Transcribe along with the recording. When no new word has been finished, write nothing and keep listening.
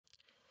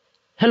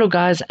Hello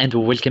guys and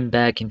welcome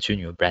back into a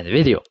new brand new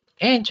video.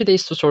 In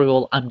today's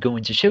tutorial, I'm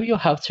going to show you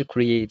how to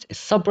create a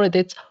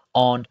subreddit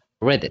on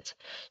Reddit.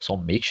 So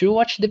make sure you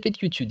watch the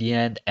video to the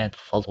end and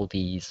follow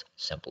these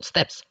simple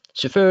steps.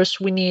 So first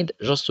we need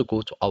just to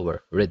go to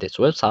our Reddit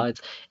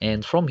website,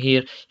 and from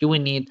here you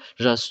will need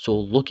just to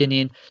login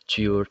in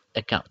to your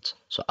account.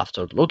 So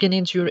after logging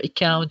into your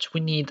account,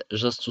 we need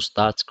just to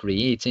start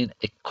creating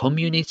a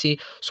community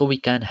so we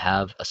can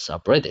have a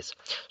subreddit.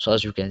 So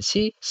as you can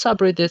see,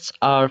 subreddits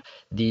are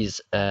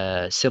these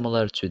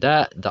similar to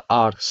that, the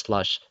r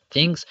slash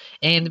things,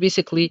 and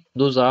basically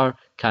those are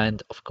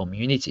kind of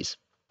communities.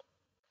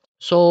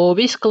 So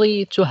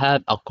basically, to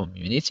have a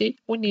community,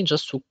 we need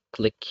just to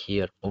click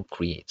here on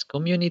create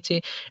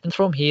community, and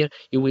from here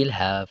you will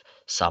have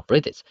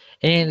subreddits.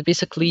 And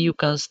basically, you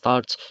can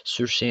start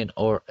searching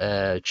or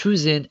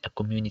choosing a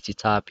community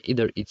type,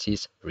 either it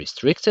is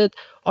restricted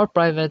or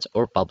private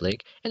or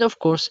public. And of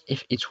course,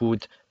 if it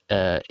would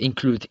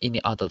include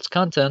any adult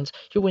content,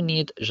 you will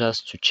need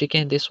just to check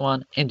in this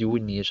one, and you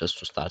will need just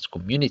to start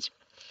community.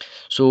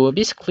 So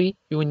basically,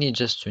 you will need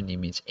just to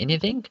name it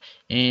anything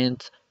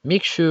and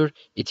make sure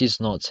it is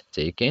not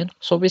taken.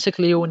 So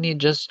basically, you will need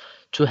just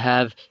to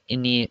have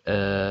any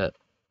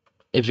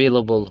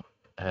available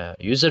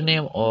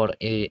username or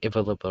a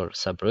available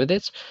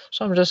subreddits.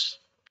 So I'm just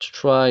to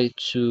try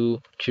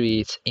to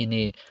create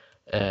any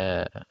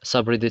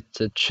subreddit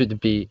that should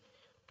be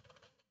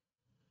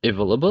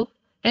available,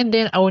 and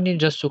then I will need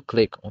just to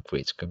click on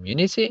create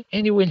community,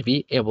 and you will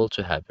be able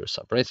to have your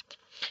subreddit.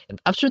 And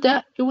after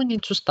that, you will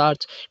need to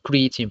start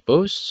creating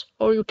posts,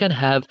 or you can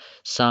have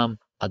some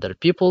other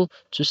people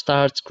to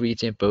start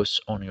creating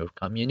posts on your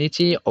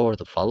community or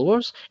the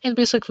followers. And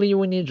basically you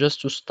will need just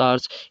to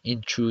start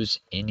and choose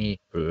any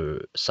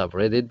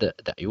subreddit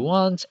that you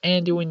want,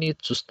 and you will need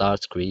to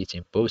start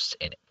creating posts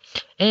in it.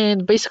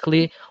 And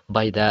basically,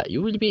 by that,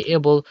 you will be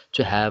able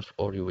to have,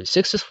 or you will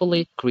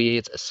successfully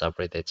create a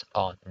subreddit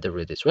on the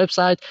Reddit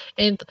website.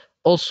 And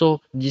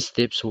also, these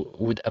tips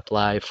would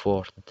apply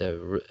for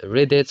the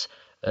Reddit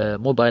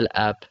mobile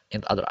app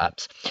and other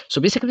apps.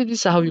 So basically, this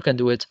is how you can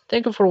do it.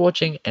 Thank you for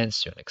watching and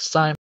see you next time.